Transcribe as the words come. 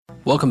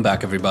Welcome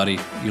back, everybody.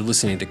 You're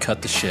listening to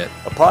Cut the Shit,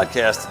 a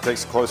podcast that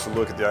takes a closer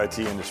look at the IT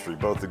industry,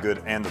 both the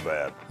good and the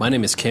bad. My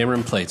name is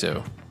Cameron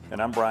Plato.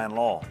 And I'm Brian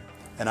Law.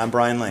 And I'm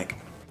Brian Link.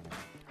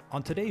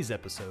 On today's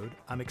episode,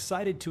 I'm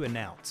excited to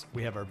announce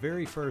we have our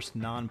very first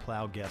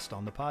non-Plow guest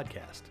on the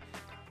podcast.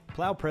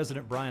 Plow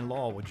President Brian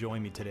Law will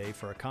join me today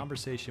for a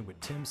conversation with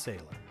Tim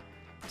Saylor.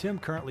 Tim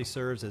currently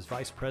serves as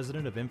Vice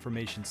President of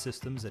Information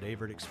Systems at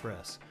Averitt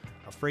Express,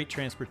 a freight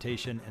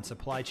transportation and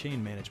supply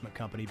chain management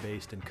company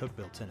based in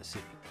Cookeville,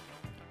 Tennessee.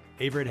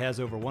 Averitt has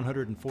over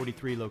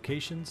 143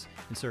 locations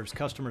and serves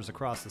customers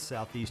across the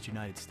Southeast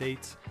United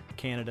States,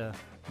 Canada,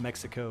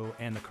 Mexico,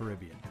 and the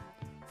Caribbean.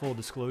 Full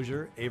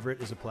disclosure,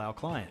 Averitt is a Plow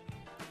client.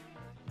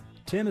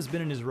 Tim has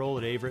been in his role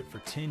at Averitt for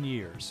 10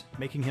 years,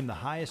 making him the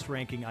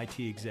highest-ranking IT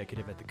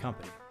executive at the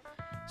company.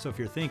 So if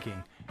you're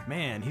thinking,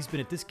 man, he's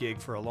been at this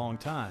gig for a long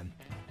time,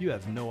 you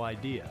have no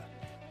idea.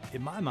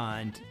 In my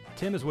mind,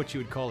 Tim is what you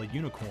would call a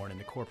unicorn in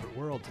the corporate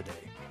world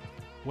today.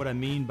 What I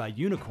mean by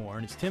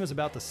unicorn is Tim is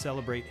about to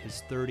celebrate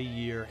his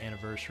 30-year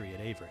anniversary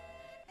at Averitt.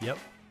 Yep,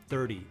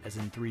 30 as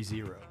in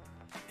 30.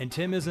 And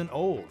Tim isn't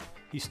old.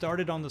 He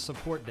started on the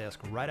support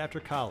desk right after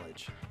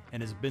college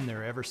and has been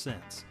there ever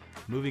since,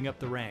 moving up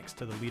the ranks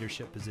to the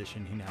leadership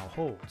position he now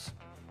holds.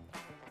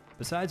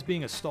 Besides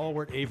being a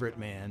stalwart Averitt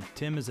man,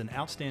 Tim is an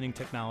outstanding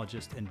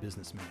technologist and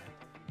businessman.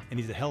 And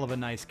he's a hell of a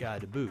nice guy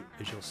to boot,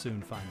 as you'll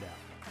soon find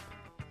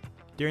out.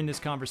 During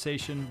this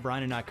conversation,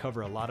 Brian and I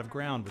cover a lot of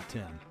ground with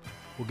Tim.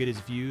 We'll get his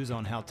views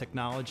on how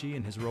technology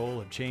and his role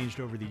have changed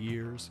over the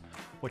years,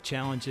 what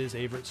challenges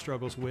Averitt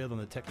struggles with on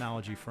the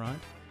technology front,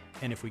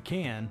 and if we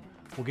can,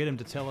 we'll get him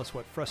to tell us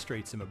what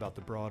frustrates him about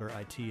the broader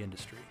IT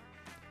industry.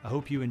 I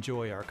hope you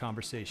enjoy our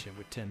conversation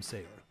with Tim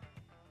Saylor.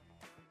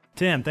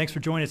 Tim, thanks for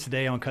joining us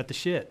today on Cut the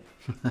Shit.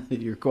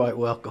 You're quite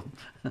welcome.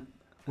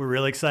 We're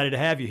really excited to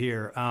have you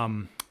here.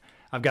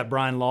 I've got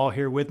Brian Law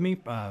here with me,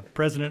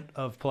 president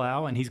of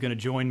Plow, and he's going to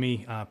join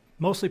me,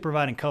 mostly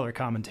providing color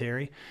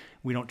commentary.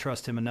 We don't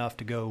trust him enough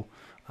to go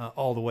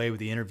all the way with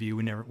the interview.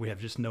 We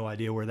have just no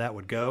idea where that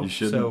would go. You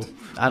shouldn't. So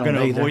I'm going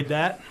to avoid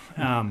that.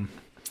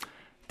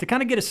 To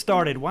kind of get us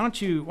started, why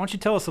don't you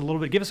tell us a little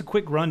bit, give us a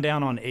quick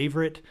rundown on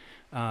Averitt,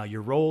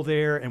 your role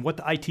there, and what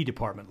the IT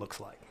department looks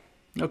like.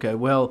 Okay,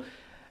 well,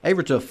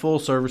 Averitt's a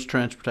full-service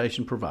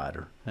transportation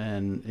provider,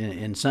 and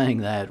in saying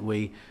that,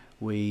 we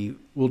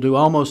will do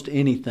almost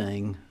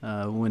anything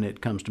when it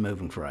comes to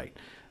moving freight.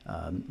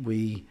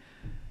 We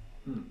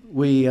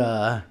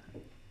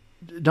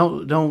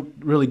don't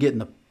really get in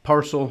the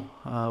parcel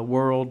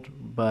world,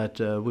 but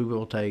we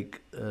will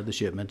take the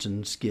shipments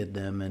and skid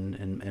them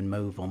and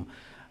move them.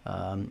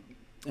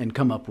 And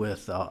come up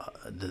with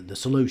the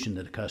solution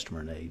that a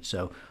customer needs.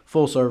 So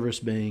full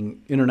service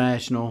being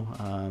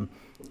international,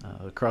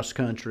 cross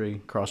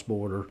country, cross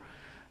border,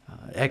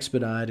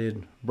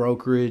 expedited,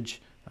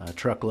 brokerage,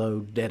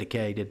 truckload,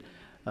 dedicated,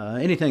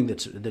 anything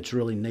that's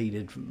really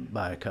needed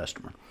by a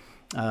customer.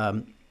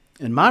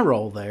 In my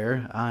role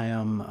there, I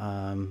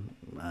am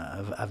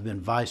I've been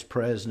vice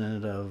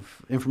president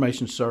of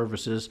information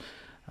services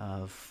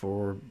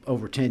for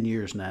over 10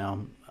 years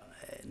now,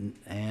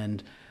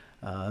 and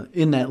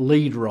in that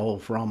lead role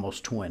for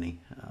almost 20,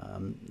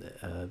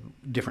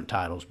 different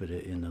titles, but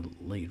in the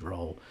lead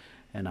role.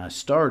 And I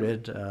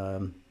started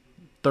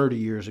 30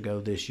 years ago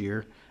this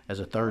year as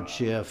a third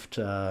shift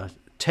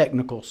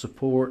technical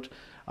support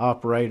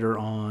operator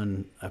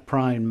on a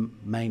Prime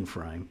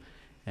mainframe.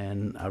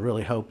 And I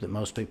really hope that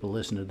most people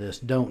listening to this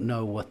don't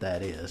know what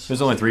that is.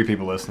 There's only 3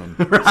 people listening,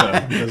 so it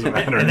doesn't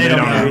matter. And they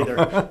don't know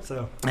either.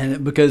 So.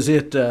 And because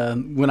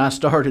when I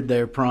started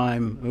there,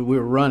 Prime, we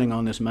were running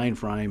on this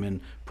mainframe, and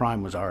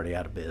Prime was already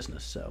out of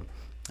business. So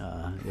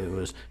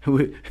as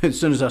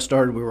soon as I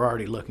started, we were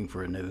already looking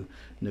for a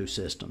new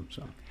system.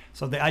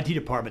 So the IT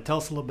department, tell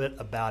us a little bit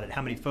about it.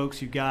 How many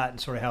folks you got,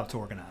 and sort of how it's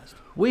organized?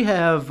 We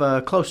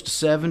have close to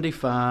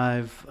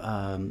 75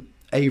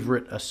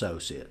 Averitt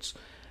associates.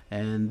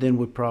 And then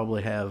we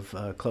probably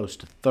have close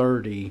to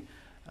 30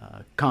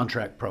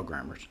 contract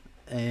programmers.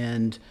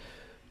 And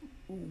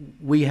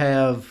we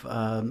have,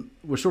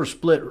 we're sort of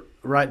split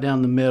right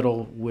down the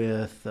middle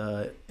with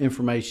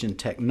information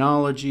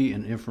technology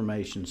and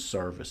information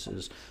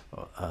services.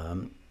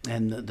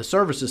 And the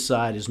services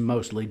side is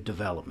mostly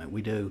development.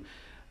 We do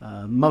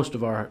most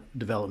of our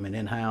development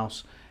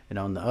in-house. And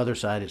on the other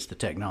side, it's the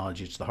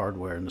technology, it's the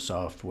hardware and the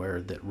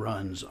software that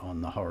runs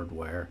on the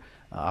hardware,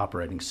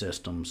 operating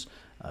systems,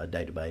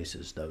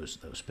 databases,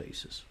 those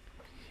pieces.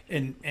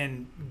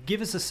 And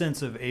give us a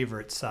sense of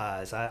Averitt's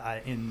size.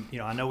 I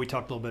know we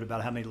talked a little bit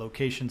about how many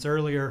locations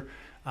earlier,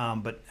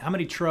 but how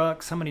many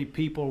trucks, how many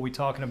people are we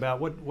talking about?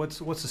 What's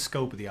the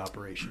scope of the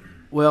operation?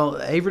 Well,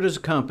 Averitt as a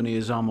company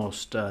is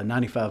almost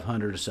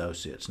 9,500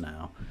 associates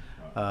now.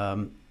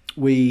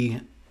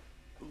 We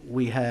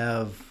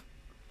have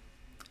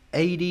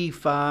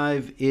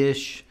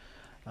 85-ish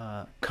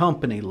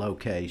company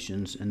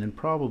locations, and then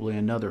probably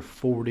another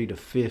 40 to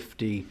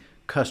 50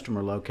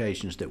 customer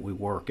locations that we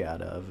work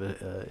out of,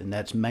 and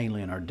that's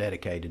mainly in our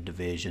dedicated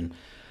division.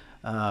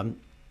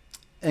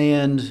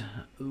 And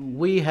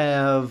we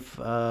have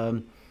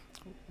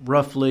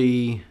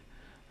roughly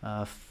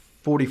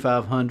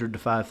 4,500 to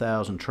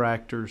 5,000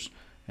 tractors,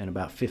 and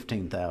about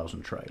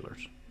 15,000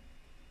 trailers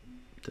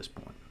at this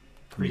point.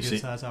 Pretty good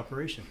size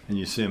operation. And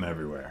you see them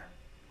everywhere.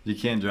 You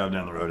can't drive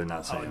down the road and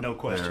not see them. No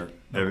question.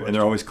 And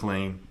they're always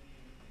clean.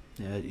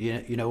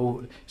 You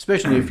know,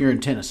 especially if you're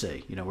in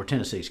Tennessee. You know, we're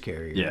Tennessee's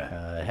carrier.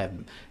 Yeah.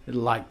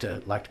 Like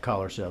to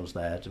call ourselves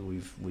that.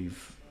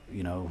 We've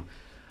you know,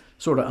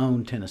 sort of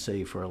owned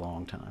Tennessee for a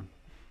long time.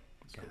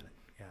 Got it.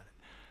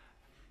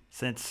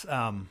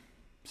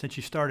 Since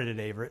you started at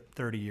Averitt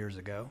 30 years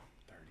ago.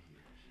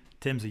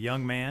 Tim's a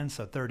young man,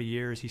 so 30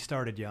 years. He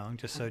started young,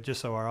 just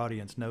so our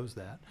audience knows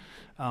that.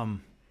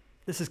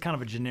 This is kind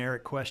of a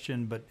generic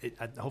question, but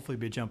hopefully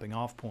be a jumping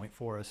off point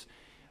for us.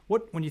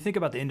 When you think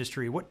about the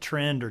industry, what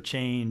trend or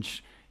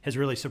change has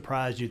really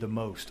surprised you the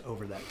most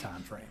over that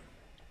time frame?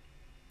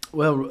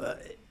 Well,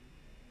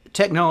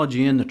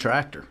 technology in the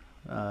tractor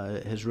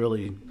has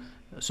really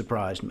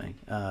surprised me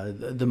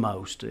the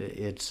most.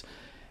 It's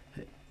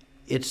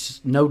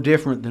no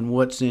different than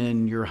what's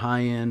in your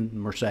high-end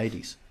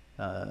Mercedes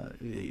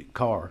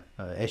car,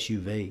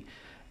 SUV,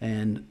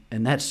 and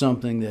that's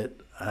something that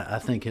I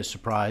think has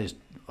surprised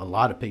a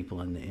lot of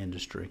people in the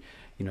industry.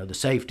 You know, the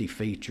safety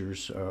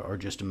features are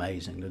just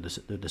amazing.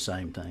 They're the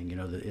same thing. You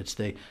know, it's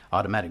the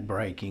automatic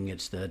braking,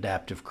 it's the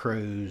adaptive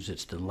cruise,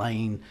 it's the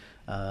lane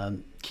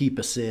keep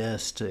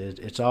assist.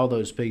 It's all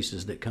those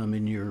pieces that come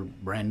in your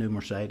brand new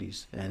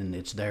Mercedes, and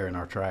it's there in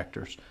our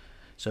tractors.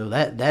 So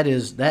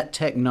that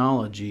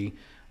technology,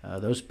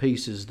 those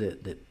pieces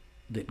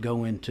that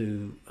go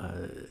into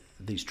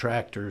these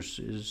tractors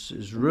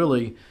is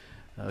really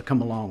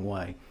come a long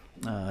way.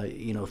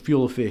 You know,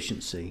 fuel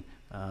efficiency,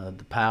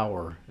 the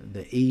power,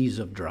 the ease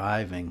of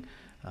driving,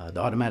 the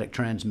automatic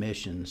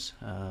transmissions.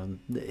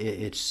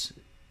 It's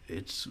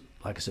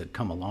like I said,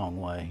 come a long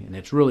way, and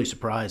it's really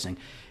surprising.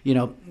 You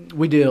know,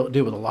 we deal with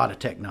a lot of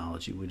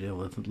technology. We deal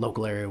with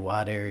local area,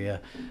 wide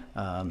area,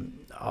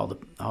 all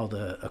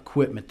the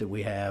equipment that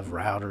we have,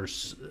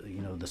 routers.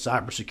 You know, the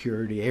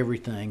cybersecurity,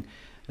 everything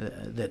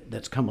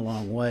that's come a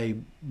long way.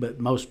 But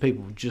most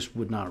people just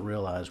would not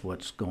realize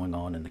what's going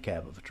on in the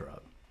cab of a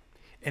truck.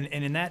 And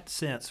in that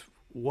sense,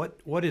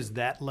 what is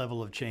that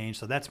level of change?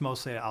 So that's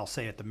mostly, I'll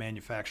say, at the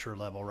manufacturer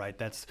level, right?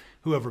 That's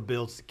whoever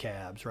builds the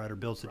cabs, right, or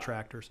builds the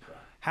tractors. Right.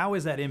 How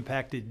has that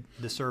impacted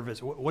the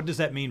service? What does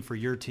that mean for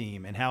your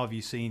team, and how have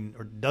you seen,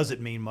 or does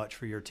it mean much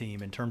for your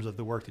team in terms of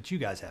the work that you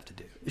guys have to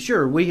do?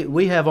 Sure.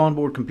 We have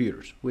onboard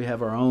computers. We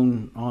have our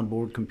own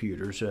onboard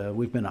computers.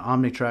 We've been an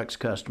Omnitrax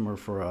customer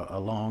for a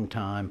long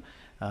time.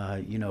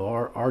 You know,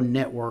 our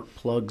network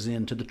plugs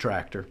into the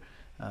tractor.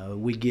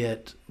 We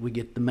get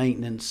the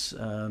maintenance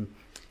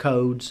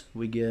codes.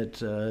 We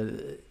get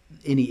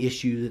any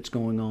issue that's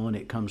going on.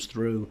 It comes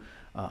through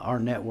our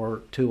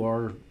network to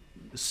our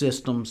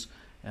systems,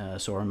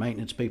 so our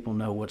maintenance people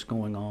know what's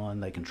going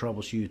on. They can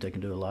troubleshoot. They can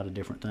do a lot of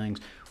different things.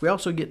 We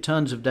also get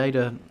tons of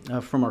data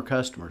from our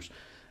customers,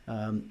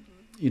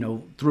 you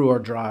know, through our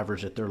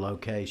drivers at their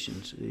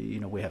locations. You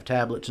know, we have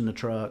tablets in the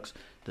trucks.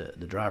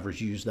 The drivers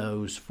use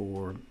those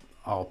for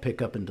all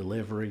pickup and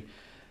delivery.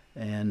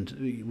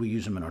 And we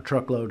use them in our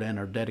truckload and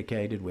our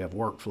dedicated. We have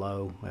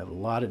workflow. We have a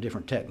lot of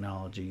different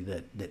technology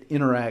that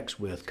interacts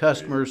with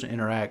customers,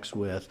 interacts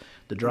with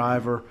the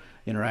driver,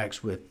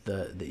 interacts with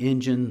the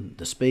engine,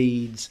 the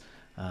speeds,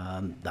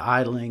 the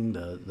idling,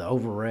 the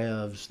over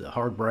revs, the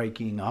hard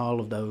braking, all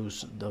of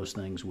those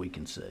things we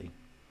can see.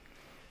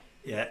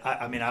 Yeah,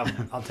 I mean,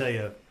 I'll tell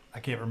you, I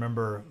can't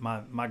remember.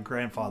 My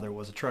grandfather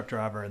was a truck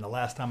driver, and the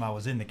last time I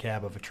was in the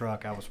cab of a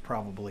truck, I was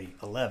probably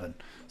 11.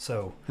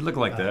 So it looked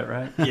like that,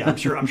 right? Yeah, I'm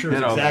sure it's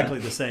exactly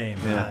the same.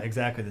 Yeah.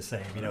 Exactly the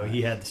same. You know,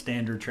 he had the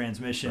standard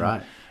transmission,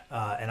 right?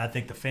 And I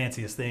think the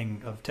fanciest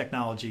thing of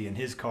technology in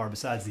his car,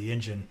 besides the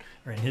engine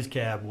or in his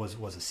cab, was a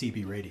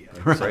CB radio.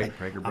 Right.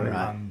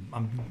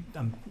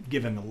 I'm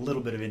giving a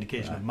little bit of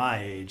indication of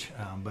my age,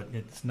 but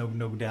it's no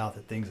doubt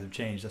that things have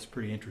changed. That's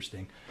pretty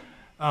interesting.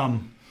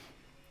 On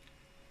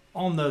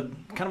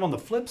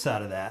the flip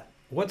side of that,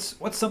 what's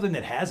something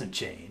that hasn't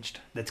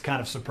changed that's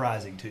kind of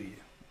surprising to you?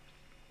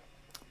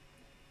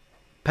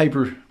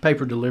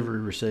 Paper delivery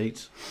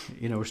receipts.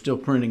 You know, we're still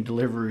printing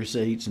delivery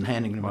receipts and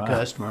handing them to a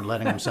customer and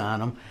letting them sign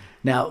them.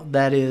 Now,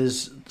 that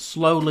is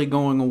slowly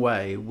going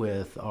away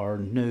with our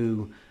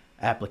new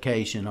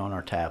application on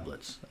our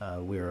tablets.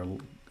 We're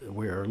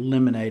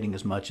eliminating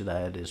as much of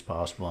that as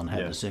possible and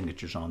have the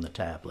signatures on the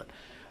tablet.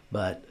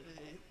 But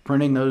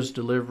printing those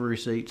delivery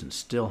receipts and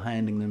still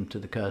handing them to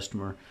the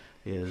customer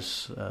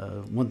is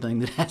one thing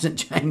that hasn't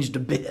changed a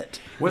bit.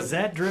 Was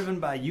that driven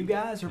by you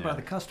guys or by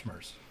the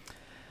customers?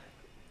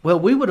 Well,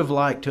 we would have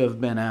liked to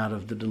have been out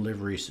of the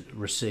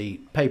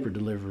paper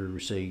delivery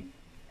receipt,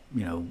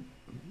 you know,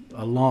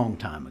 a long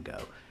time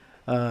ago.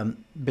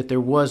 But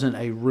there wasn't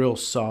a real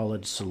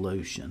solid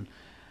solution.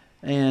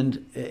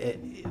 And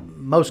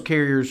most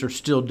carriers are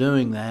still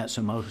doing that,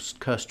 so most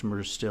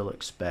customers still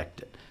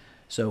expect it.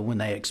 So when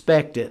they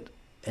expect it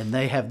and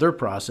they have their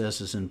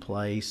processes in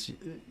place,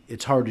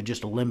 it's hard to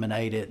just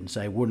eliminate it and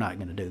say, we're not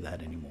going to do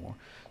that anymore.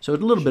 So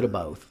it's a little bit of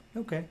both.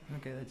 Okay,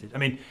 that's it. I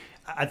mean,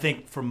 I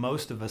think for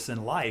most of us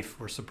in life,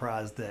 we're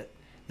surprised that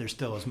there's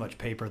still as much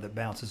paper that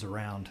bounces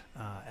around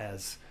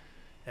as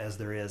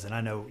there is. And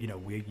I know,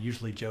 we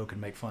usually joke and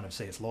make fun of,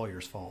 say it's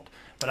lawyers' fault,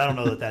 but I don't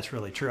know that that's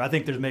really true. I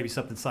think there's maybe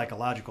something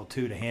psychological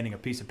too to handing a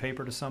piece of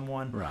paper to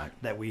someone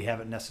that we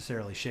haven't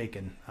necessarily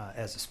shaken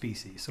as a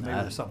species. So maybe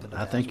there's something to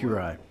that. I think you're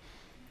right.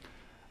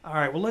 All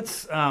right. Well,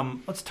 let's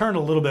turn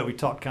a little bit. We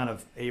talked kind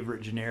of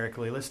Averitt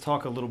generically. Let's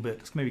talk a little bit.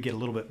 Let's maybe get a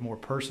little bit more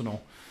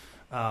personal.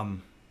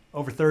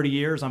 Over 30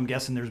 years, I'm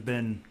guessing there's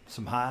been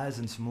some highs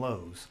and some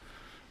lows.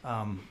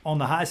 On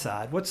the high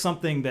side, what's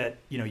something that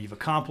you've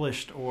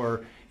accomplished,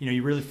 or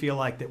you really feel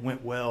like that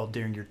went well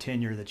during your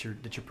tenure that you're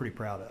pretty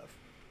proud of?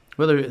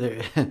 Well,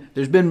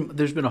 there's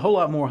been a whole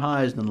lot more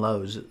highs than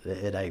lows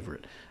at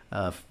Averitt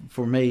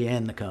for me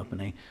and the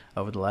company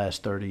over the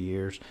last 30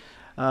 years.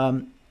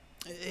 I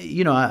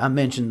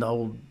mentioned the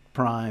old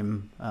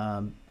Prime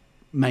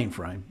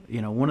mainframe.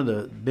 One of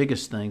the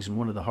biggest things and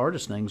one of the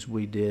hardest things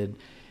we did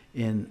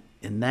in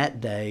that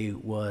day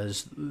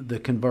was the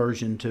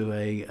conversion to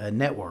a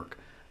network.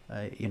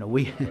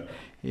 We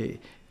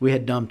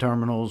had dumb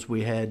terminals.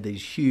 We had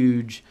these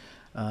huge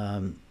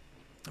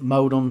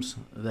modems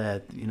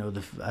that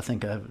I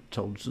think I've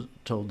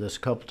told this a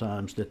couple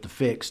times, that the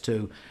fix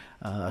to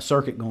a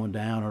circuit going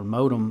down or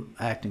modem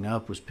acting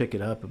up was pick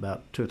it up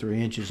about 2 or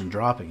 3 inches and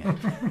dropping it,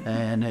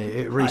 and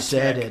it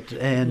reset it,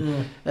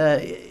 and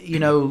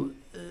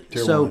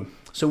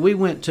So we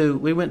went to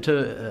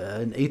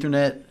an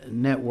Ethernet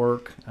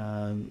network,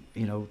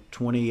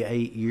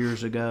 28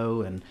 years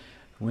ago, and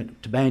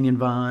went to Banyan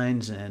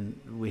Vines, and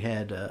we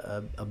had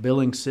a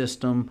billing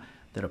system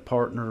that a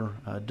partner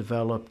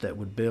developed that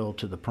would bill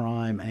to the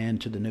Prime and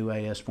to the new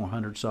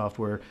AS400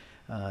 software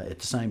at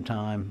the same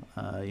time.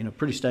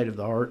 Pretty state of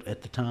the art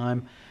at the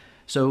time.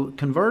 So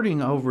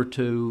converting over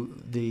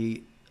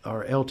to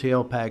our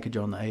LTL package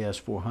on the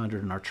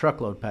AS400 and our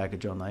truckload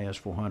package on the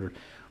AS400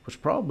 was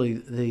probably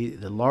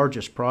the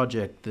largest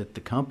project that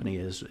the company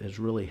has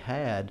really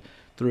had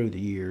through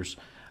the years.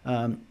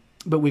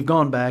 But we've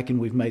gone back and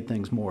we've made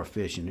things more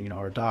efficient.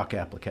 Our dock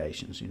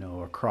applications,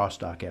 our cross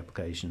dock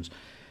applications.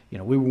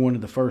 We were one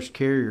of the first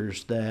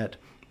carriers that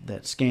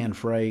scanned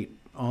freight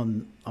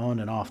on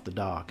and off the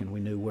dock, and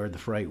we knew where the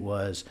freight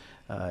was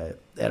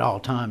at all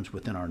times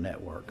within our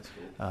network.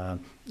 That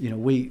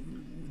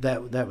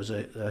was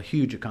a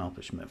huge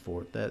accomplishment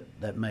for it.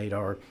 That made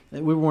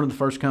we were one of the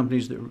first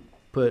companies that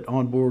put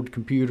onboard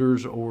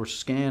computers or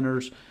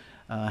scanners,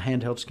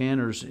 handheld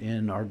scanners,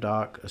 in our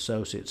dock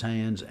associates'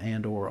 hands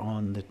and or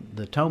on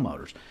the tow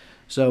motors.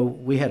 So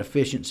we had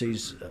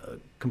efficiencies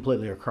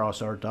completely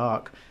across our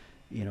dock,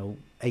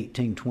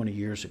 18, 20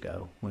 years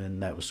ago, when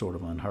that was sort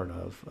of unheard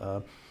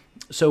of.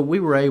 So we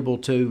were able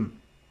to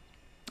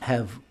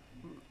have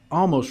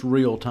almost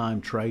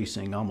real-time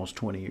tracing almost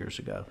 20 years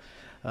ago.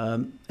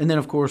 And then,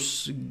 of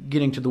course,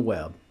 getting to the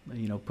web,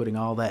 putting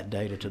all that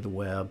data to the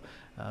web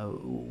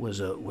was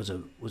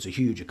a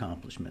huge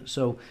accomplishment.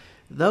 So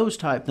those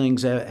type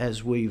things,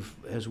 as we've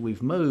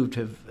moved,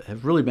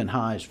 have really been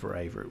highs for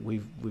Averitt.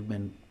 We've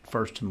been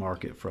first to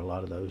market for a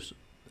lot of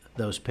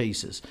those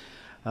pieces.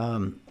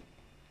 And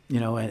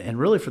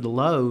really for the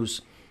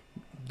lows,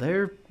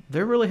 there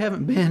really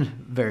haven't been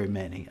very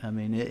many. I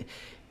mean,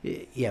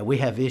 we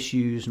have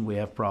issues and we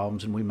have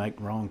problems and we make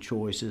wrong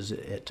choices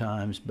at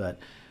times, but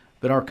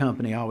our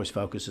company always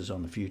focuses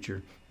on the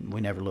future. We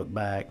never look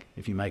back.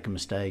 If you make a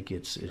mistake,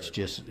 it's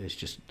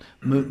just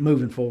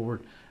moving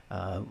forward.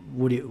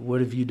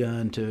 What have you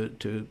done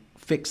to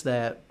fix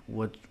that?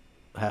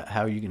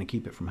 How are you going to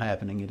keep it from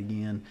happening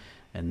again?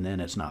 And then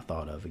it's not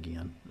thought of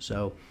again.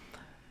 So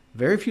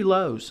very few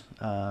lows,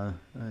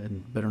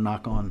 and better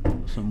knock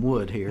on some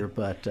wood here.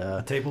 But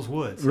the table's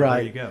wood. So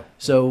right. There you go.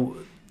 So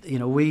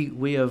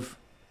we have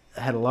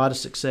had a lot of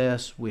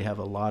success. We have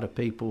a lot of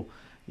people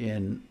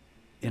in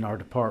our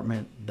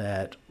department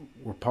that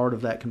were part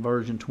of that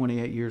conversion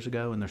 28 years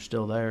ago, and they're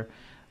still there.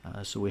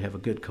 So we have a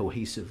good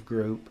cohesive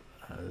group,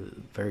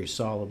 very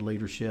solid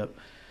leadership.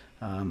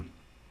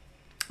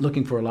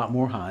 Looking for a lot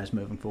more highs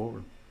moving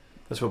forward.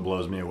 That's what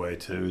blows me away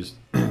too, is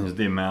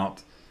the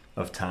amount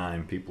of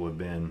time people have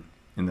been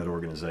in that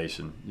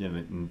organization.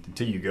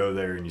 Until you go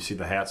there and you see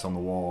the hats on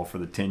the wall for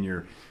the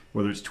tenure,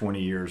 whether it's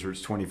 20 years or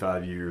it's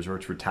 25 years or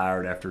it's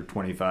retired after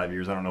 25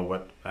 years. I don't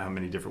know how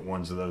many different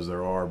ones of those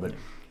there are, but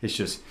it's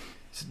just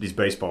these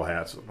baseball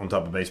hats on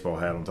top of baseball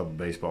hat on top of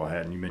baseball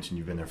hat. And you mentioned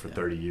you've been there for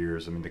 30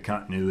 years. I mean, the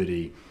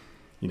continuity,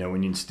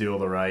 when you instill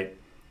the right,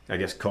 I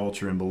guess,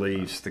 culture and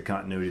beliefs, the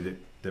continuity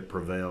that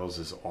prevails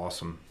is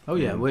awesome. Oh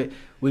yeah,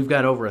 we've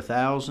got over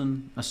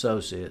 1,000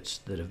 associates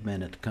that have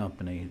been at the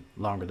company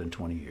longer than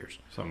 20 years.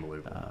 It's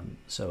unbelievable.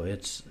 So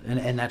it's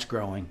and that's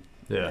growing.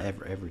 Yeah.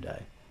 every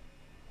day.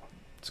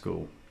 It's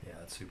cool. Yeah,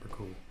 that's super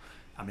cool.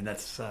 I mean,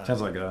 that's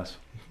sounds like us.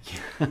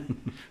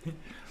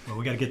 Well,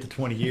 we got to get to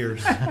 20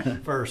 years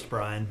first,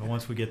 Brian. But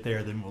once we get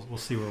there, then we'll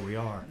see where we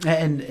are.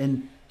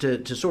 And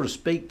to sort of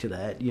speak to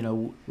that,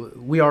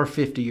 we are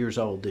 50 years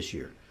old this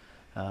year.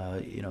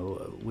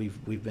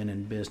 We've been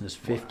in business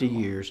 50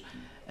 years,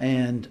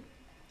 and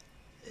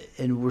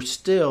we're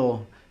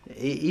still,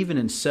 even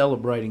in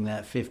celebrating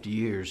that 50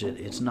 years,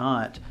 it's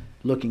not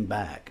looking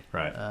back.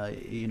 Right.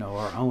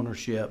 Our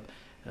ownership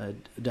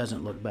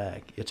doesn't look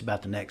back. It's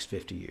about the next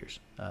 50 years.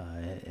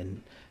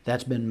 And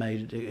that's been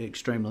made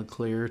extremely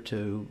clear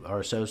to our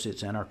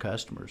associates and our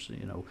customers.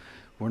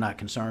 We're not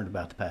concerned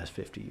about the past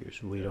 50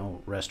 years. We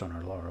don't rest on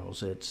our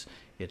laurels. It's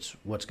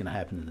what's going to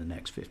happen in the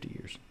next 50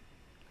 years.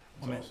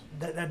 Well,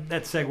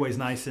 that segues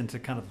nice into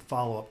kind of the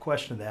follow-up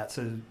question to that.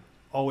 So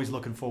always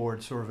looking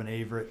forward, sort of an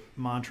Averitt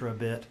mantra a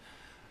bit.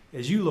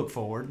 As you look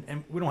forward,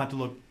 and we don't have to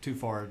look too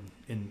far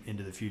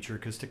into the future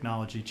because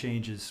technology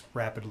changes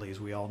rapidly, as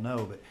we all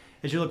know, but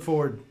as you look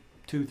forward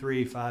 2,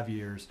 3, 5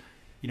 years,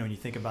 and you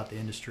think about the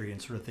industry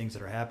and sort of things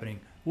that are happening,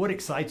 what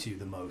excites you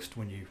the most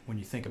when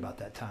you think about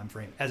that time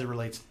frame as it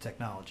relates to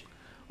technology?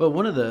 Well,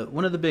 one of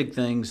the big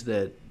things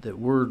that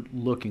we're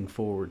looking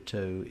forward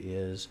to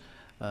is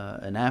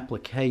an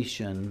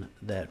application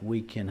that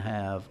we can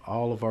have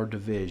all of our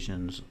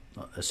divisions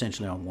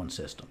essentially on one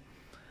system.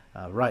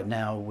 Right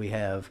now we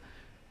have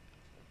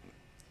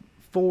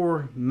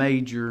 4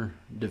 major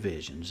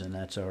divisions, and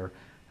that's our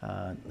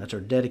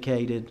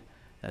dedicated,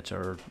 that's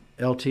our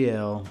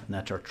LTL, and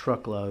that's our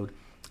truckload.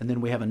 And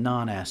then we have a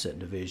non-asset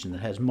division that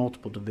has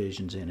multiple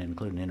divisions in it,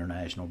 including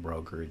international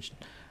brokerage,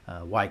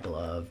 white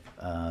glove,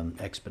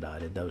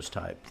 expedited, those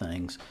type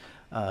things.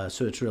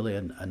 So it's really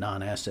a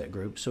non-asset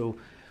group. So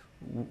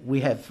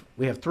we have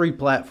 3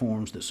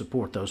 platforms that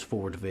support those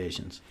 4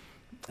 divisions,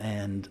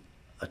 and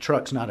a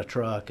truck's not a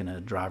truck and a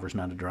driver's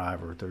not a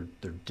driver.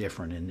 They're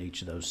different in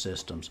each of those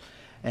systems,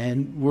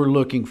 and we're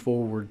looking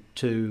forward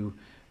to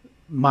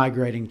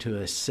migrating to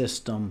a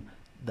system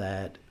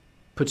that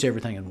puts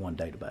everything in one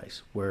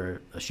database,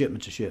 where a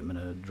shipment's a shipment,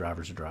 a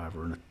driver's a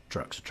driver, and a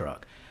truck's a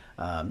truck.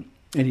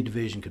 Any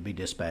division could be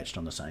dispatched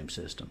on the same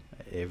system.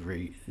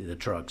 The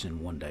truck's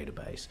in one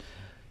database.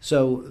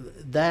 So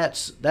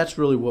that's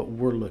really what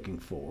we're looking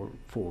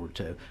forward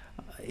to.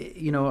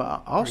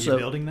 Also, are you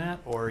building that,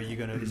 or are you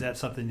going to? Is that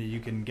something that you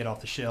can get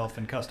off the shelf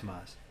and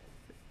customize?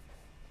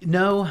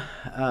 No,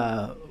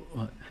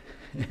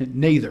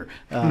 neither.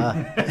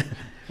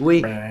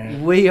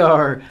 We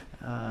are.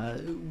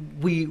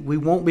 We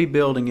won't be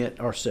building it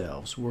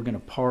ourselves. We're going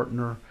to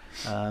partner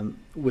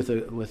with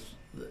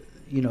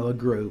a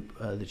group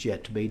that's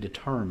yet to be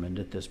determined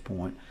at this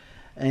point,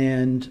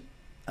 and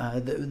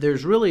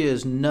there's really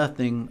is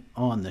nothing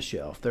on the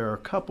shelf. There are a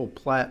couple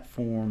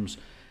platforms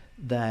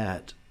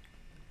that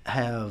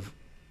have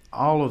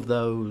all of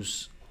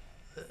those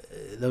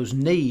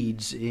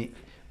needs,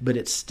 but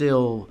it's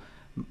still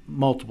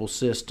multiple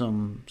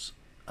systems,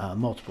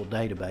 multiple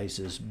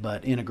databases,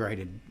 but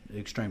integrated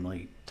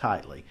extremely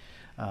tightly.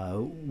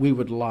 We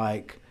would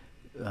like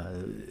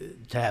to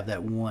have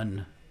that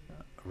one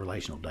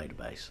relational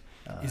database.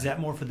 Is that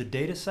more for the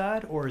data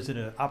side, or is it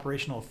an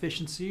operational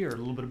efficiency, or a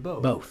little bit of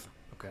both? Both.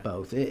 Okay.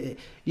 Both.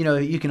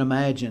 You can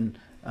imagine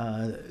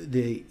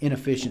the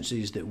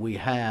inefficiencies that we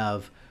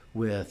have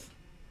with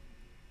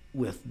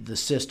the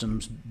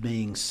systems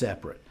being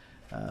separate.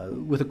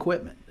 With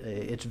equipment,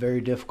 it's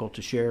very difficult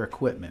to share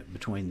equipment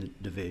between the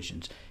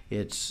divisions.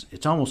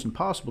 It's almost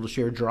impossible to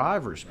share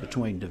drivers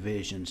between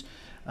divisions.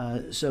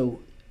 So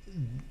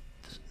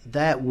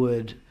that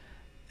would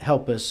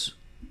help us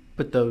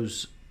put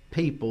those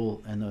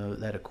people and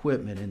that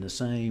equipment in the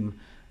same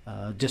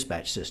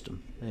dispatch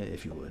system,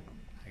 if you would.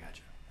 I got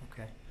you.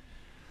 Okay.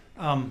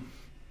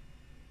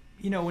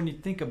 When you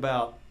think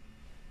about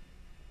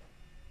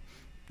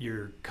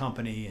your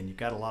company and you've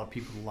got a lot of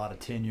people with a lot of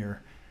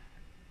tenure,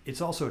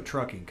 it's also a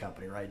trucking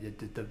company, right?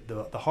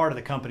 The heart of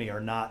the company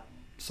are not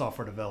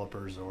software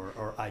developers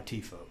or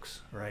IT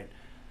folks, right?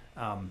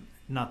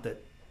 Not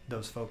that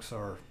those folks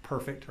are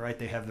perfect, right?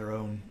 They have their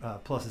own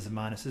pluses and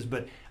minuses,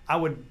 but I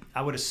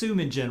would assume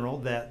in general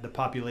that the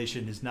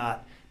population is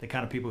not the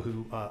kind of people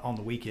who on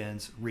the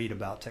weekends read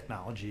about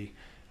technology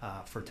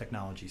for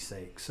technology's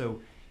sake.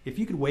 So if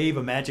you could wave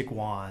a magic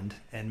wand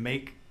and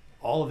make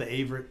all of the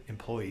Averitt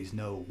employees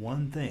know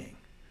one thing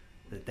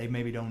that they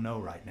maybe don't know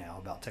right now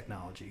about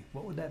technology,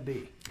 what would that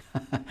be?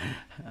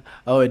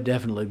 It'd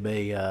definitely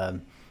be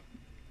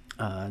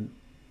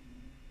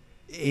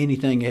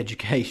anything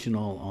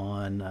educational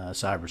on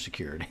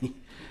cybersecurity.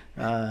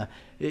 For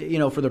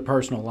their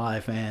personal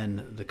life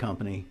and the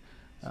company.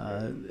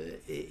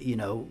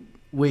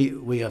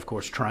 We of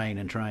course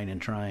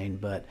train,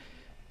 but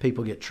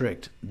people get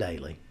tricked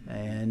daily,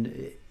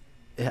 and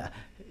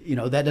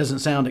that doesn't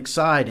sound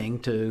exciting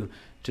to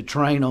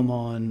train them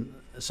on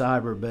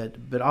cyber,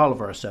 but all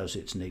of our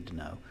associates need to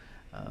know.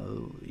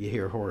 You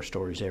hear horror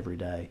stories every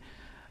day.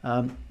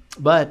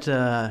 But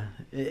a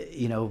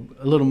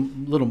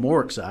little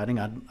more exciting,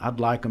 I'd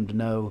like them to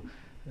know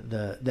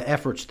the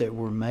efforts that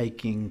we're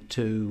making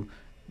to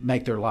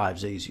make their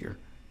lives easier.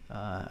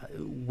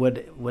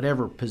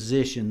 Whatever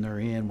position they're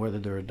in, whether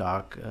they're a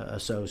dock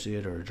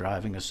associate or a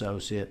driving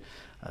associate,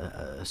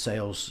 a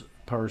sales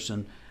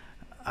person,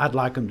 I'd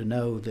like them to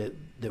know that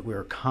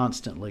we're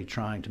constantly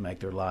trying to make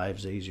their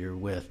lives easier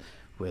with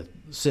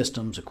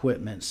systems,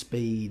 equipment,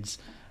 speeds,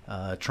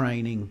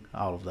 training,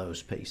 all of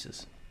those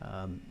pieces.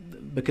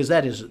 Because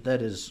that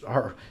is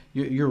our.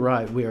 You're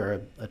right. We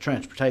are a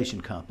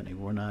transportation company.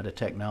 We're not a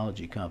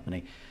technology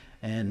company,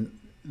 and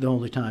the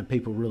only time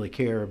people really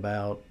care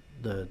about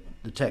the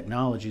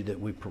technology that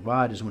we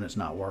provide is when it's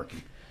not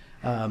working.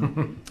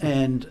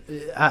 And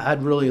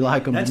I'd really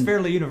like them. That's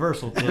fairly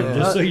universal, Tim,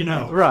 just so you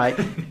know. Right,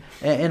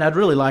 and I'd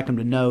really like them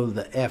to know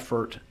the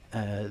effort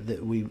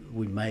that we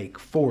make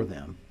for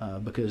them,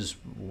 because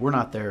we're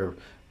not there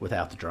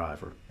without the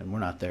driver, and we're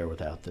not there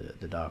without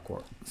the dock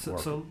work.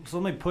 So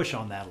let me push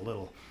on that a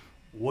little.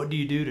 What do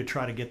you do to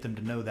try to get them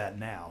to know that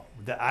now?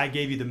 I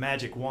gave you the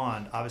magic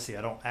wand. Obviously,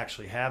 I don't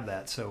actually have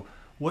that. So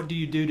what do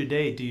you do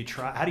today?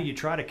 How do you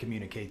try to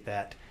communicate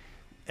that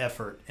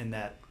effort and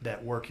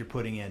that work you're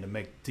putting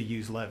in to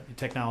use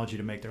technology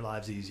to make their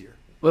lives easier?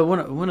 Well,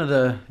 one of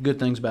the good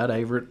things about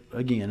Averitt,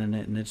 again,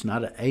 and it's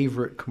not an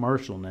Averitt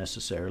commercial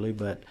necessarily,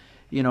 but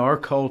our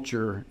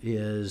culture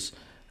is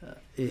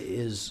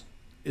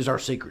our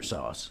secret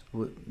sauce.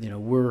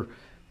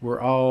 We're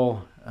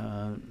all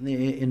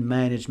in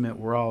management.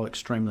 We're all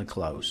extremely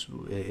close.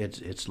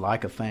 It's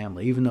like a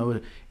family, even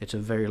though it's a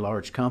very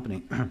large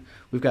company.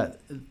 We've got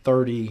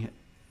 30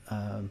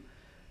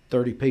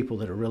 people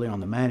that are really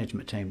on the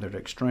management team that are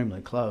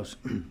extremely close,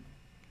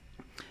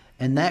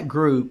 and that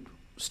group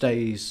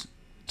stays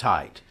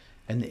tight,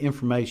 and the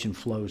information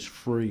flows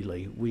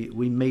freely.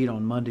 We meet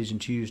on Mondays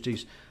and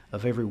Tuesdays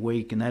of every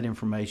week, and that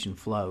information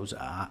flows.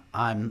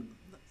 I've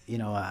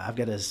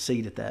got a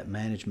seat at that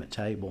management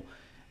table,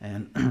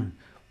 and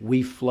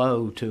we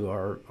flow to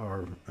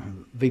our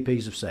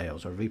VPs of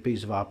sales, our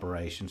VPs of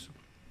operations,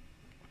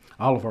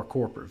 all of our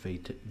corporate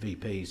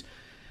VPs.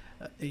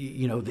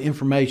 The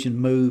information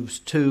moves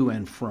to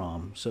and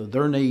from, so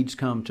their needs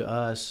come to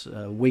us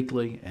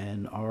weekly,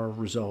 and our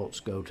results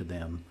go to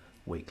them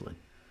weekly.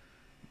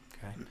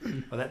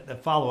 Okay. Well,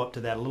 that follow up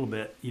to that a little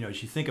bit,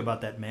 as you think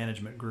about that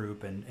management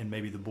group and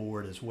maybe the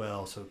board as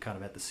well, so kind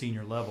of at the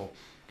senior level,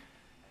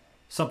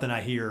 something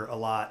I hear a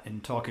lot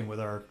in talking with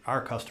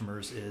our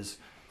customers is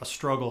a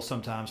struggle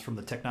sometimes from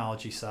the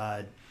technology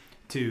side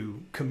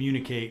to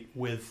communicate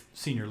with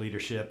senior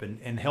leadership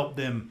and help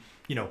them,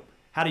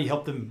 how do you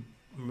help them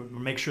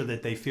make sure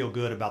that they feel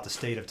good about the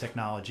state of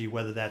technology,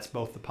 whether that's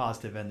both the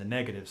positive and the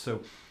negative?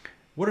 So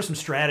what are some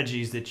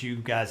strategies that you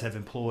guys have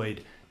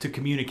employed to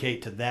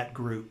communicate to that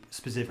group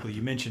specifically?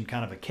 You mentioned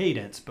kind of a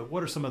cadence, but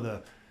what are some of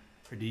or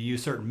do you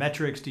use certain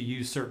metrics? Do you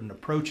use certain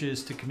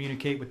approaches to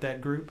communicate with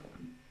that group?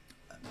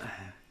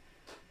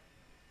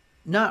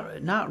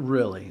 Not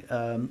really.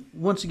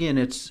 Once again,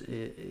 it's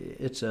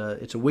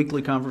a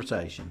weekly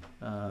conversation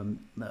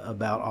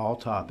about all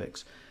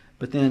topics,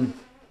 but then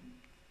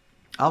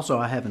also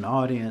I have an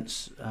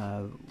audience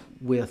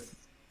with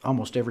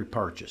almost every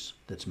purchase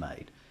that's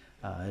made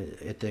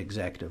at the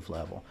executive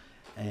level,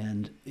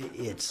 and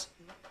it's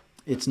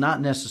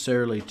not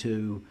necessarily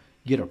to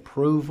get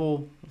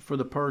approval for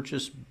the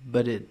purchase,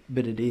 but it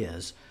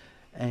is.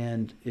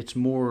 And it's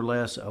more or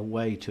less a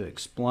way to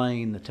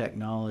explain the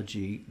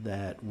technology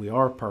that we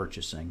are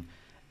purchasing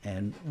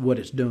and what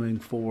it's doing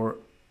for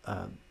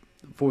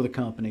the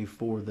company,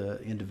 for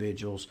the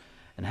individuals,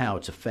 and how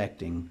it's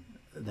affecting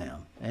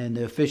them, and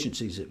the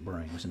efficiencies it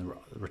brings, and the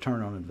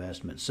return on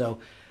investment. So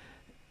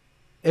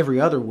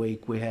every other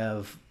week we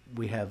have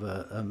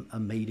a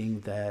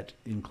meeting that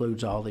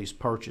includes all these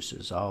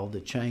purchases, all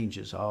the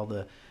changes, all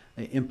the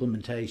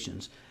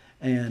implementations,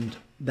 and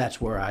that's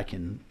where I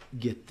can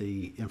get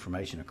the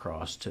information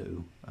across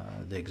to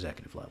the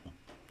executive level.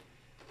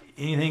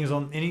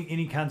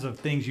 Any kinds of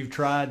things you've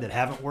tried that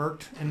haven't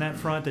worked in that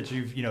front that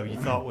you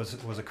thought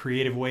was a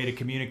creative way to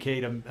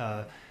communicate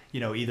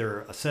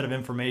either a set of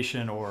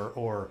information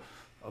or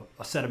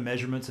a set of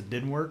measurements that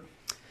didn't work?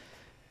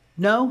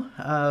 No,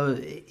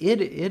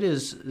 it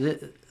is.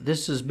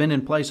 This has been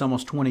in place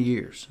almost 20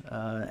 years,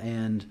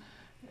 and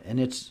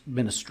it's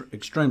been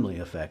extremely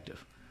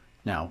effective.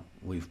 Now,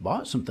 we've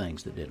bought some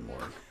things that didn't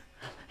work.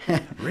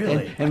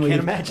 Really? I can't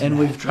imagine. And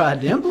we've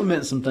tried to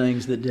implement some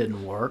things that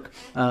didn't work.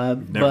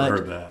 Never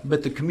heard that.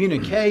 But the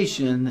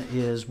communication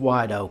is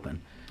wide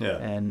open. Yeah.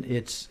 And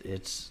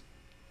it's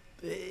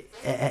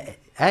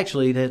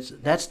actually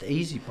that's the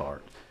easy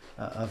part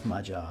of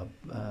my job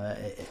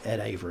at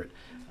Averitt.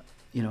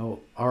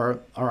 Our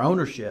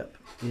ownership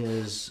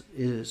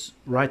is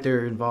right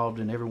there involved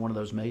in every one of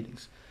those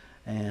meetings,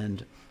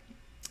 and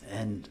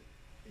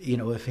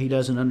if he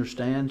doesn't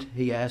understand,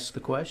 he asks the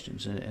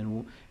questions,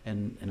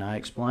 and I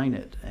explain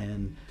it,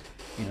 and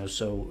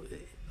so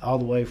all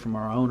the way from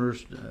our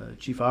owners,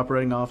 chief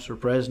operating officer,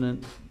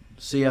 president,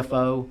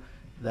 CFO,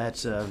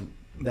 that's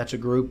a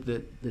group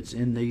that's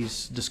in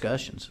these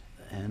discussions,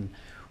 and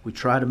we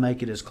try to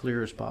make it as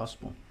clear as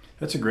possible.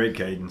 That's a great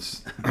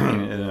cadence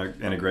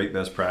and a great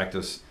best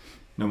practice,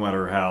 no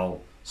matter how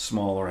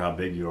small or how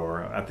big you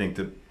are. I think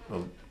that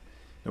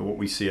what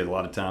we see a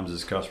lot of times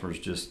is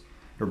customers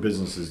or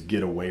businesses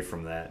get away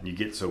from that, and you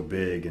get so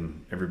big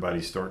and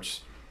everybody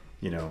starts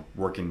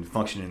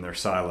functioning in their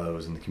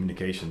silos, and the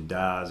communication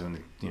dies.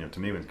 And to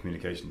me, when the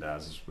communication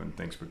dies is when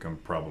things become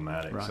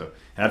problematic. Right. So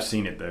I've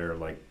seen it there,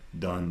 like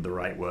done the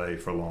right way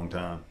for a long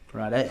time.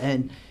 Right,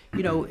 and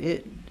you know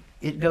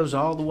it goes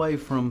all the way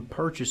from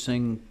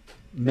purchasing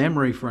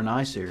memory for an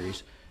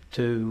iSeries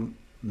to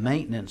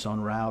maintenance on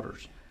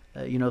routers.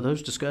 You know,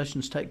 those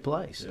discussions take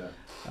place.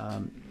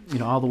 You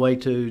know, all the way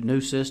to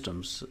new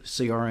systems,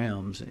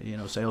 CRMs, you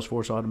know,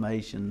 Salesforce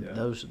automation,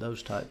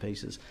 those type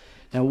pieces.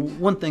 Now,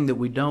 one thing that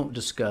we don't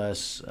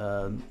discuss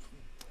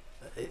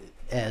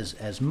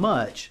as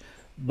much,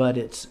 but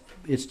it's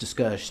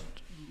discussed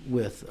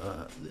with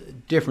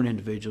different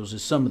individuals,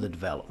 is some of the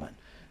development.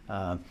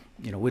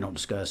 You know, we don't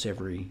discuss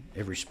every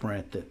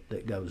sprint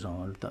that goes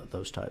on,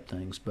 those type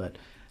things, but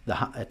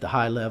at the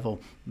high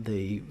level,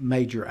 the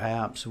major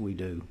apps we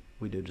do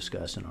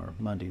discuss in our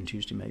Monday and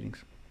Tuesday meetings.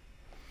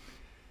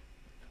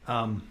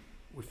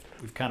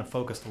 We've kind of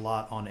focused a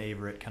lot on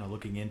Averett, kind of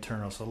looking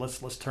internal. So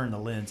let's turn the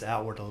lens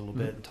outward a little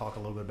bit and talk a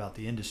little bit about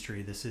the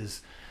industry. This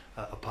is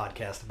a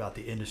podcast about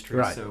the industry.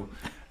 Right. So,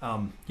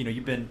 you know,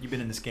 you've been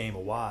in this game a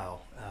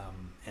while,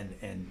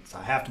 and so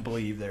I have to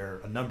believe there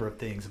are a number of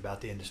things about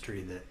the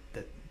industry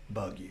that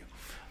bug you,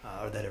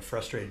 or that have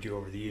frustrated you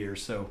over the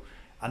years. So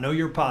I know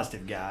you're a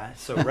positive guy.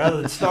 So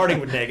rather than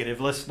starting with negative,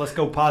 let's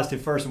go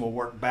positive first, and we'll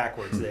work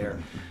backwards there.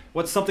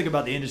 What's something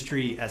about the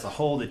industry as a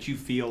whole that you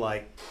feel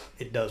like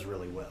it does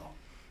really well?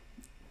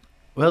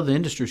 Well, the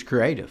industry's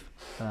creative.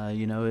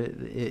 You know,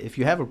 if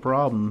you have a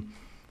problem,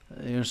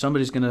 you know,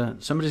 somebody's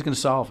gonna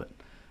solve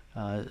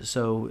it.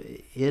 So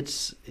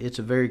it's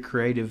a very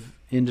creative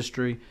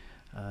industry.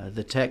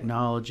 The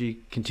technology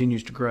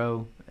continues to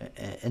grow,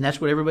 and that's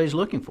what everybody's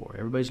looking for.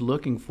 Everybody's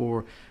looking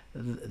for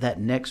that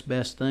next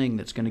best thing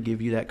that's going to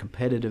give you that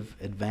competitive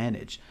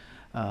advantage.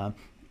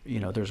 You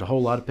know, there's a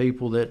whole lot of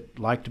people that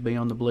like to be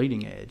on the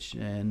bleeding edge,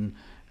 and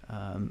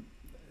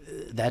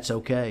that's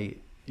okay.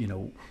 You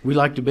know, we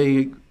like to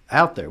be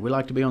out there. We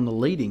like to be on the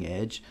leading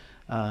edge,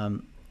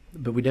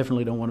 but we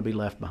definitely don't want to be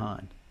left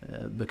behind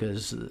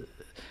because,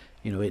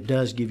 you know, it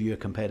does give you a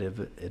competitive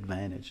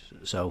advantage.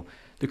 So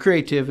the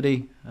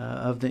creativity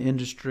of the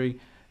industry,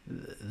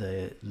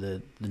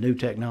 the new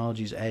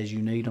technologies as you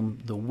need them,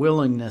 the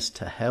willingness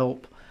to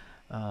help.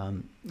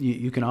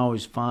 You can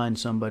always find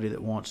somebody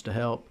that wants to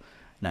help.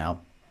 Now,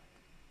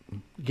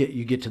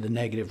 you get to the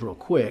negative real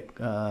quick,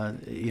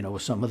 you know,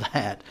 with some of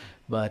that,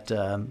 but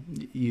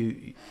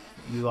you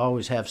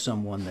always have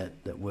someone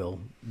that will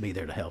be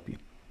there to help you.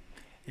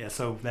 Yeah,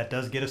 so that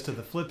does get us to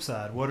the flip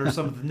side. What are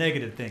some of the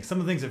negative things, some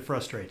of the things that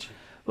frustrate you?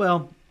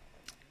 Well,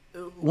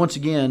 once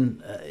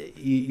again,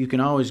 you can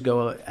always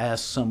go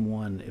ask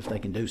someone if they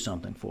can do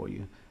something for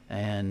you,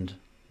 and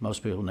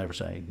most people never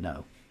say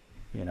no,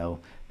 you know,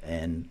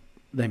 and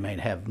they may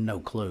have no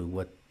clue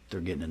what they're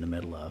getting in the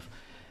middle of.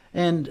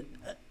 And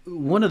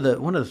one of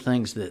the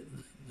things that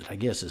I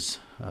guess is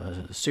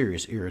a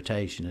serious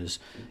irritation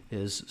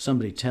is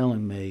somebody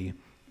telling me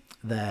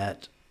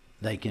that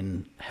they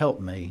can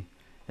help me,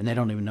 and they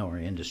don't even know our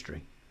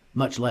industry,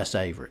 much less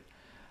Averett.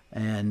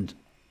 And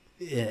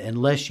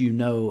unless you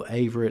know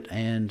Averett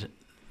and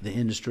the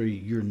industry,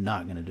 you're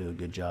not going to do a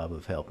good job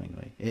of helping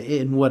me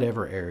in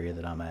whatever area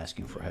that I'm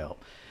asking for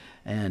help.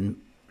 And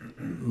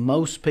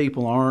most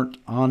people aren't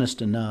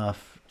honest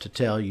enough to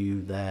tell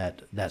you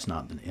that that's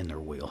not in their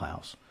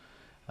wheelhouse.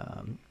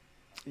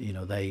 You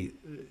know,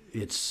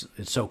 it's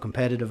so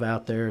competitive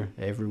out there.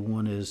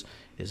 Everyone is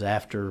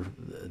after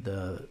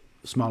the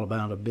small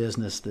amount of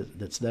business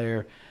that's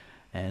there,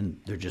 and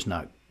they're just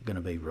not going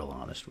to be real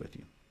honest with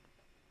you.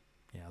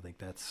 Yeah, I think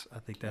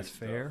that's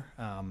fair.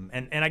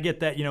 And I get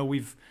that. You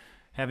know,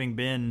 having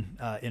been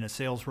in a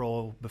sales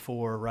role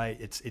before, right?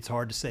 It's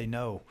hard to say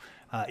no,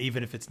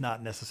 even if it's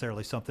not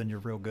necessarily something you're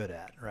real good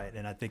at, right?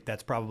 And I think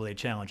that's probably a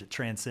challenge. It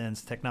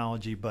transcends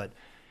technology, but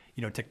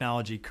you know,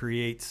 technology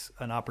creates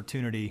an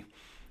opportunity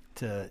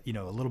to, you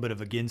know, a little bit of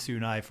a Ginsu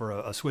knife or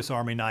a Swiss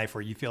Army knife,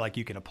 where you feel like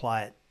you can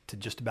apply it to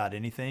just about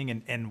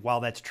anything. And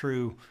while that's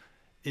true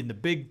in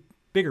the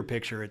bigger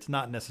picture, it's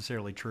not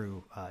necessarily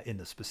true in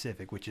the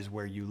specific, which is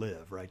where you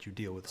live, right? You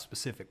deal with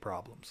specific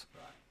problems.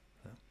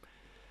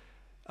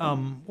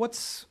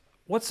 What's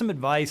some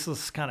advice?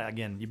 Let's kind of,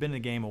 again, you've been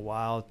in the game a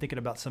while, thinking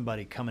about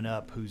somebody coming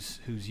up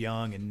who's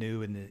young and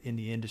new in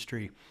the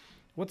industry.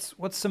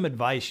 What's some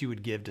advice you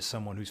would give to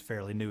someone who's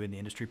fairly new in the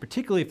industry,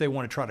 particularly if they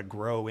want to try to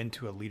grow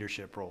into a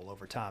leadership role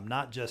over time,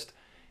 not just,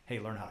 hey,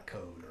 learn how to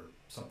code or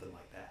something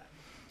like that?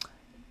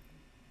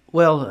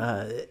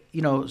 Well,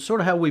 you know,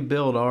 sort of how we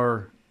build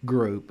our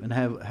group and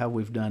how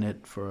we've done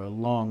it for a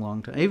long,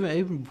 long time,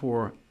 even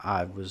before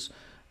I was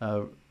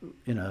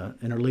in a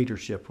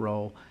leadership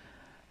role.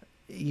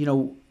 You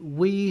know,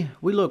 we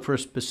look for a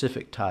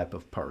specific type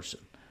of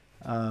person.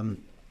 You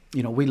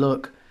know, we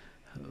don't.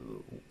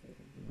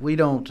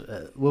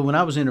 Well, when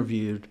I was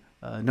interviewed,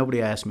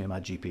 nobody asked me my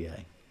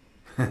GPA.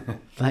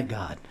 Thank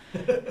God.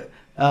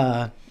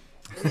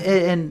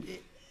 And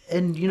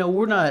you know,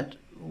 we're not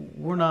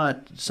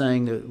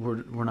saying that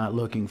we're not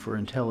looking for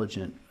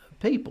intelligent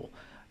people,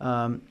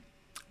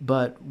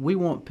 but we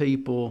want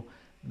people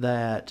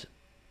that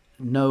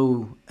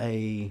know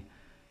a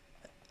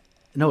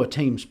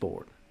team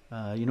sport.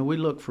 You know, we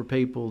look for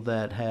people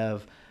that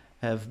have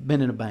have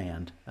been in a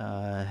band,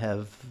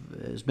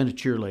 has been a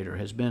cheerleader,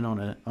 has been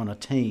on a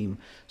team,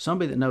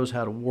 somebody that knows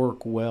how to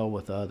work well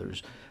with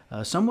others,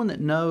 someone that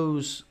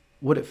knows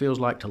what it feels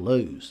like to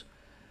lose,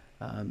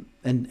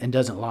 and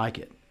doesn't like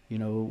it. You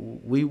know,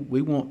 we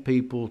want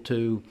people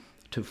to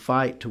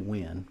fight to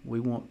win. We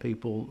want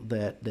people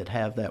that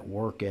have that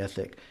work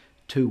ethic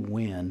to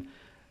win.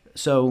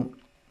 So,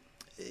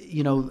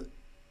 you know,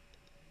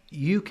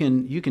 you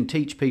can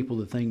teach people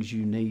the things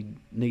you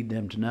need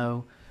them to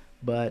know,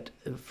 but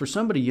for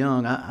somebody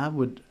young, I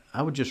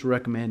would just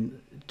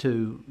recommend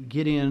to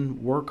get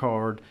in, work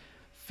hard,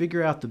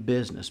 figure out the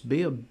business,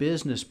 be a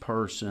business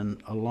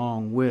person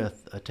along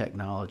with a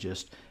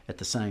technologist at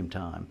the same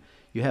time.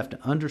 You have to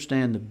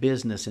understand the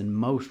business in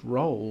most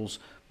roles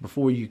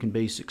before you can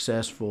be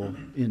successful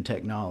in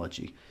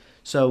technology.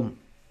 So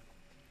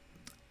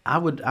I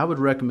would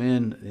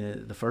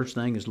recommend the first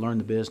thing is learn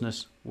the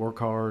business, work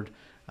hard,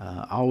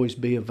 always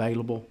be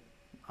available,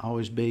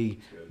 always be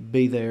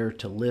there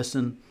to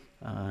listen,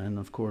 and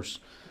of course,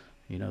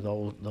 you know, the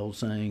old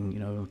saying, you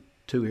know,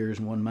 2 ears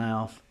and 1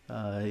 mouth.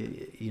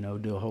 You know,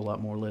 do a whole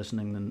lot more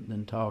listening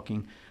than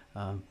talking.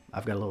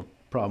 I've got a little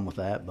problem with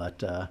that,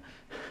 but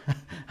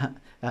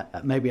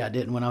maybe I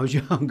didn't when I was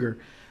younger.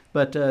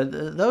 But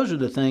those are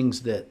the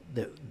things that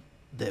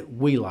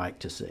we like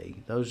to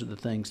see. Those are the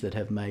things that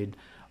have made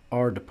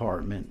our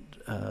department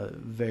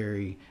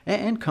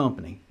and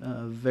company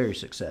very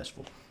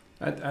successful.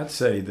 I'd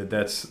say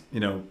that's, you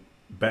know,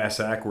 bass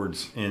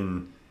backwards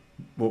in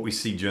what we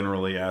see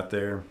generally out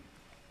there,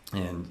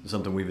 and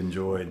something we've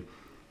enjoyed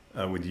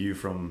with you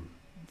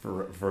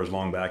for as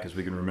long back as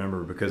we can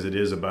remember, because it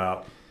is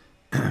about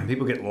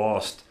people get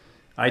lost.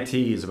 IT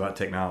is about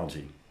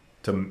technology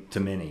to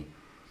many,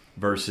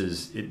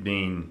 versus it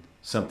being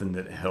something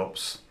that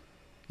helps,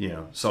 you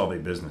know, solve a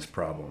business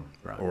problem,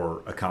 right,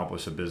 or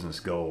accomplish a business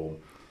goal.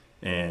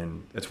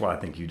 And that's why I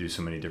think you do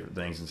so many different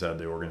things inside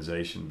the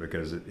organization,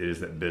 because it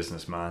is that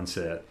business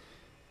mindset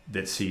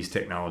that sees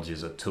technology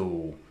as a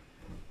tool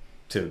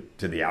to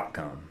the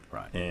outcome.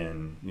 Right.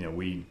 And, you know,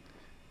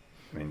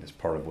 I mean, that's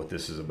part of what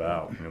this is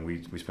about. I mean,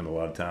 we spend a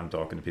lot of time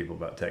talking to people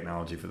about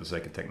technology for the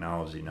sake of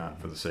technology, not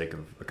for the sake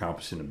of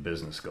accomplishing a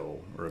business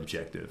goal or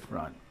objective.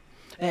 Right.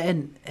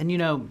 And you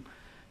know,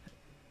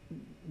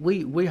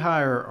 we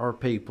hire our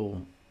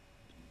people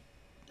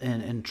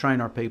and train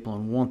our people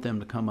and want them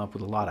to come up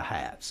with a lot of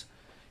hats.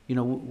 You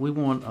know, we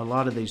want a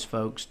lot of these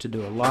folks to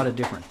do a lot of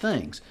different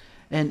things,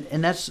 and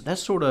that's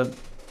sort of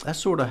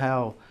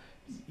how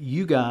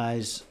you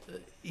guys,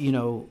 you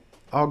know,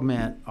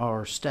 augment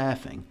our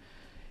staffing.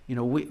 You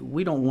know,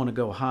 we don't want to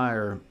go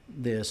hire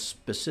this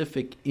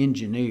specific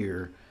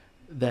engineer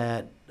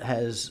that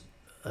has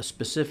a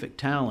specific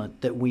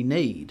talent that we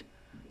need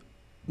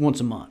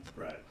once a month.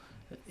 Right.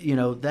 You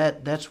know,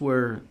 that's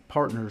where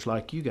partners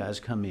like you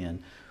guys come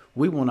in.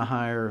 We want to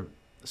hire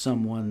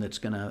someone that's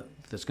gonna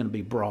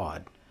be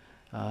broad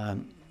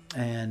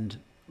and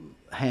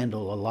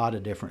handle a lot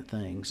of different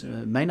things.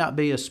 May not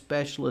be a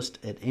specialist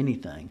at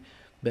anything,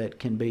 but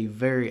can be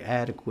very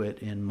adequate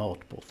in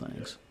multiple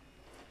things.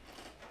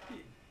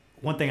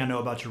 One thing I know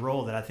about your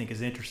role that I think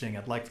is interesting,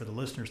 I'd like for the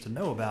listeners to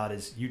know about,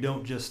 is you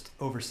don't just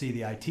oversee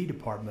the IT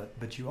department,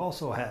 but you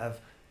also have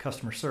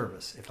customer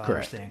service, if I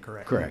understand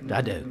correctly. Correct,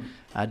 I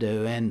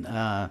do,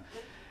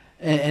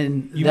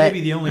 and you may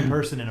be the only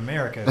person in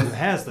America who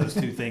has those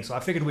two things, so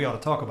I figured we ought to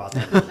talk about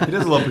that. He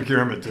does a lot of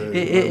procurement too,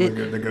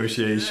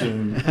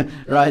 negotiation.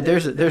 Right,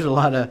 there's a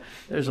lot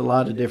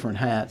of different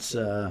hats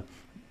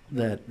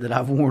that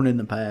I've worn in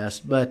the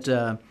past, but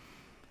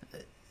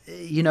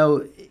you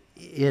know,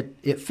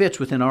 it fits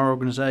within our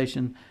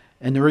organization,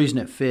 and the reason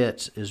it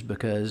fits is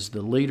because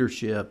the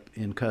leadership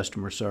in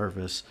customer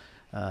service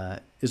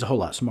is a whole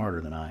lot smarter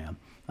than I am.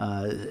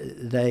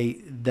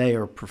 They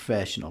are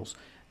professionals.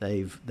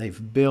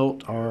 They've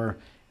built our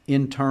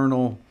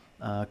internal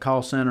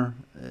call center.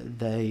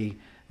 You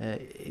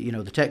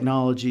know, the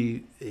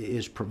technology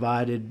is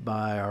provided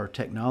by our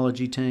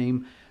technology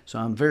team. So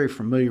I'm very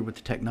familiar with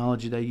the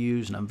technology they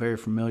use, and I'm very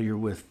familiar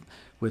with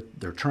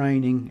their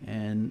training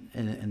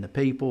and the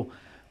people.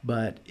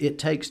 But it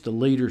takes the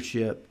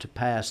leadership to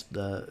pass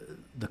the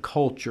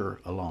culture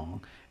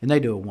along, and they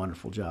do a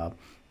wonderful job.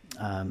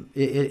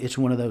 It's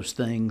one of those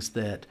things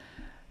that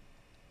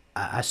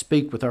I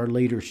speak with our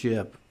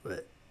leadership,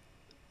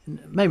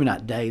 maybe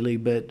not daily,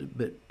 but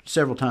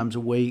several times a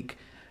week,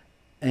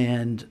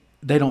 and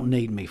they don't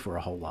need me for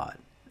a whole lot,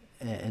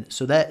 and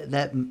so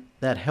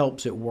that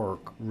helps it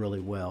work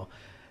really well.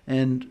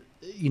 And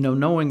you know,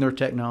 knowing their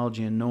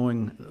technology and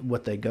knowing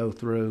what they go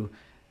through,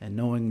 and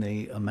knowing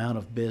the amount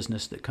of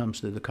business that comes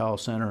through the call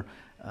center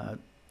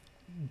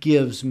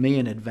gives me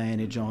an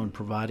advantage on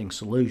providing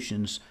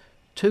solutions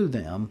to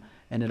them,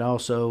 and it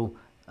also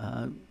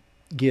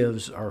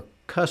gives our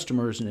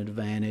customers an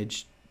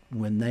advantage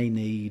when they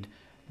need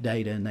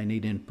data and they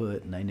need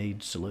input and they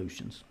need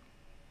solutions.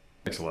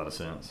 Makes a lot of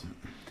sense.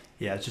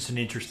 Yeah, it's just an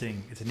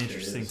interesting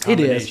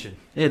combination.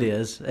 It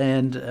is,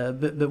 and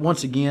but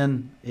once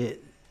again,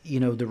 you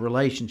know, the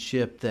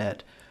relationship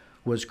that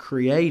was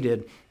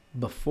created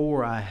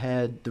before I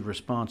had the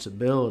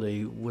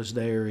responsibility, was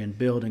there in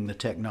building the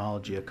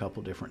technology a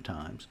couple different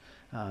times.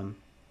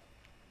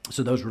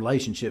 So those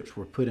relationships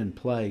were put in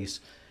place,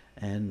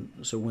 and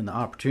so when the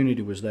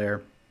opportunity was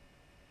there,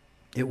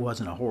 it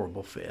wasn't a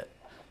horrible fit.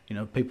 You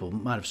know, people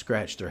might have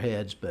scratched their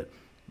heads, but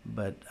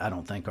I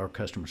don't think our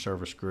customer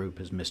service group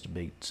has missed a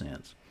beat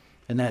since.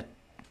 And that,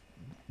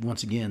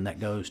 once again, that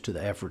goes to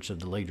the efforts of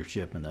the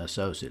leadership and the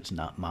associates,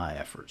 not my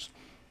efforts.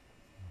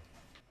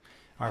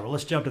 All right, well,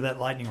 let's jump to that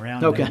lightning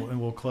round, Okay. and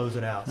we'll close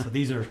it out. So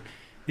these are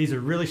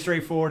really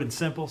straightforward and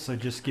simple. So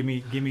just give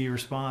me your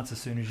response as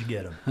soon as you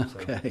get them. So,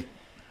 Okay.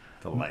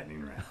 The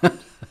lightning round.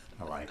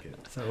 I like it.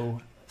 So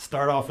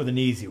start off with an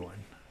easy one: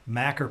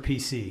 Mac or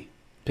PC?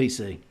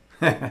 PC.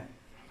 I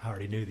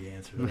already knew the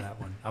answer to that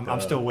one. I'm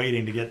still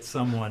waiting to get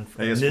someone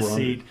in AS400. this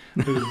seat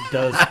who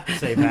does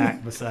say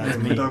Mac besides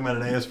me. We're talking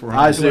about an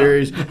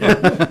AS400.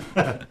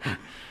 iSeries.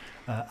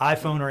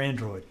 iPhone or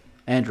Android?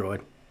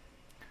 Android.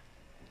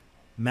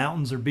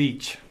 Mountains or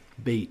beach?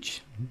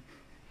 Beach.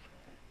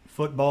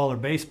 Football or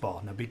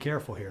baseball? Now be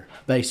careful here.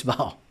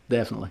 Baseball.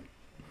 Definitely.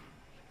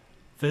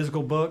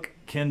 Physical book,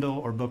 Kindle,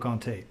 or book on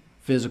tape?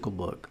 Physical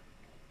book.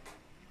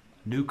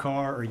 New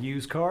car or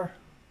used car?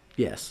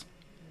 Yes.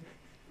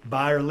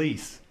 Buy or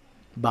lease?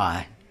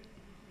 Buy.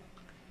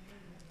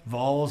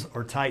 Vols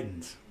or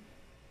Titans?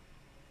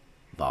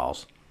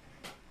 Vols.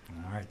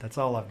 All right, that's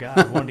all I've got.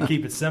 I wanted to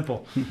keep it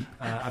simple.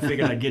 I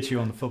figured I'd get you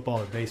on the football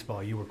or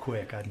baseball. You were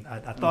quick.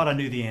 I thought I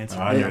knew the answer.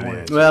 I knew the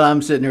answer. Well,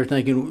 I'm sitting there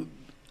thinking,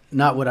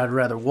 not what I'd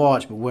rather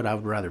watch, but what I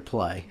would rather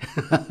play.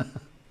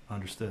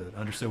 Understood.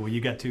 Well,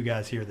 you got two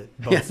guys here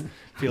that both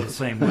feel the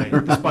same way,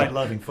 despite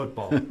loving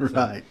football. So.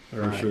 Right.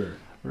 For sure.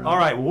 Right. All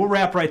right, well, we'll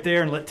wrap right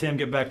there and let Tim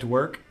get back to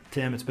work.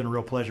 Tim, it's been a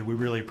real pleasure. We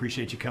really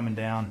appreciate you coming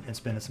down and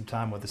spending some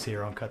time with us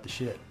here on Cut the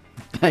Shit.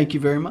 Thank you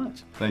very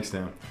much. Thanks,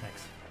 Tim.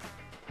 Thanks.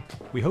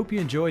 We hope you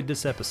enjoyed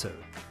this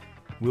episode.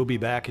 We'll be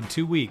back in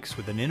 2 weeks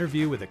with an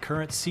interview with a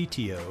current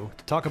CTO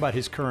to talk about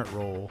his current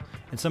role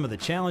and some of the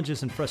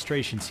challenges and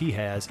frustrations he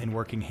has in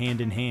working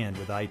hand in hand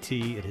with IT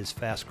at his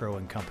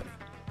fast-growing company.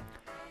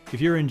 If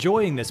you're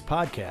enjoying this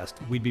podcast,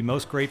 we'd be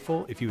most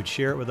grateful if you would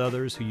share it with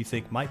others who you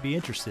think might be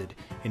interested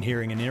in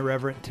hearing an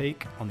irreverent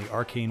take on the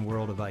arcane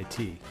world of IT.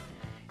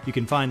 You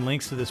can find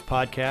links to this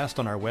podcast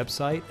on our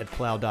website at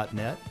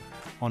plow.net,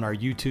 on our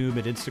YouTube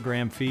and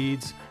Instagram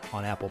feeds,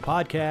 on Apple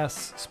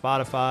Podcasts,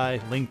 Spotify,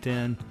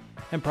 LinkedIn,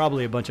 and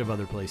probably a bunch of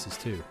other places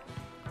too.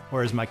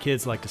 Or as my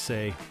kids like to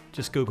say,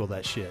 just Google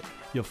that shit.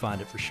 You'll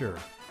find it for sure.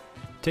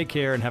 Take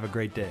care and have a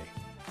great day.